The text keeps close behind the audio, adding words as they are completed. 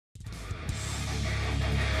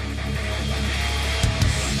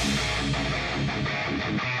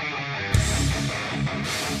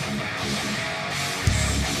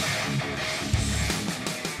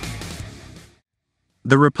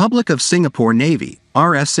The Republic of Singapore Navy,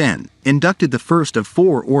 RSN, inducted the first of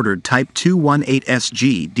 4 ordered Type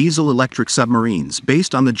 218SG diesel-electric submarines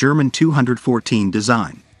based on the German 214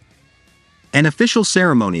 design. An official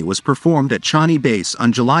ceremony was performed at Changi base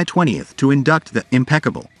on July 20 to induct the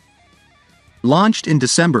Impeccable. Launched in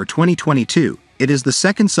December 2022, it is the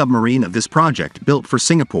second submarine of this project built for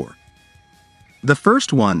Singapore. The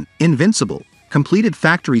first one, Invincible, completed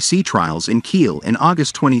factory sea trials in Kiel in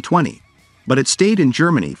August 2020, but it stayed in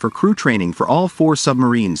Germany for crew training for all 4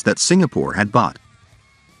 submarines that Singapore had bought.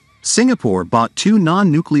 Singapore bought 2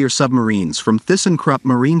 non-nuclear submarines from ThyssenKrupp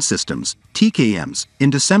Marine Systems, TKMS, in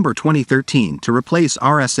December 2013 to replace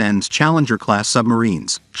RSN's Challenger-class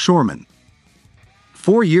submarines, Sjoormen.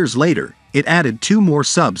 4 years later, it added 2 more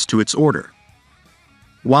subs to its order.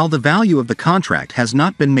 While the value of the contract has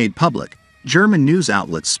not been made public, German news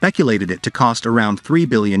outlets speculated it to cost around €3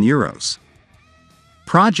 billion.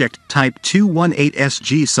 Project Type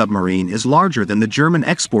 218SG Submarine is larger than the German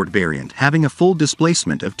export variant, having a full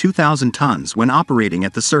displacement of 2,000 tons when operating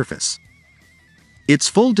at the surface. Its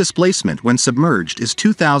full displacement when submerged is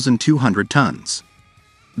 2,200 tons.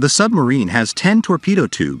 The submarine has 10 torpedo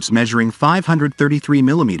tubes measuring 533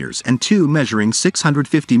 mm and 2 measuring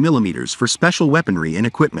 650 mm for special weaponry and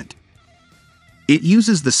equipment. It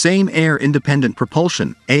uses the same air-independent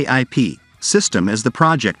propulsion (AIP) system as the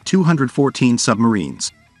Project 214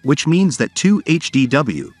 submarines, which means that 2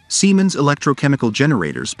 HDW, Siemens electrochemical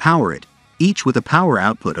generators power it, each with a power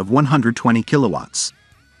output of 120 kilowatts.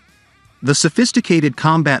 The Sophisticated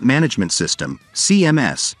Combat Management System,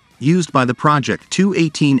 CMS, used by the Project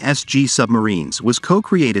 218SG submarines was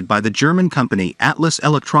co-created by the German company Atlas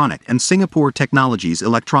Elektronik and Singapore Technologies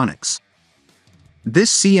Electronics.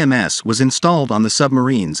 This CMS was installed on the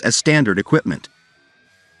submarines as standard equipment.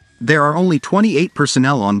 There are only 28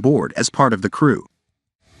 personnel on board as part of the crew.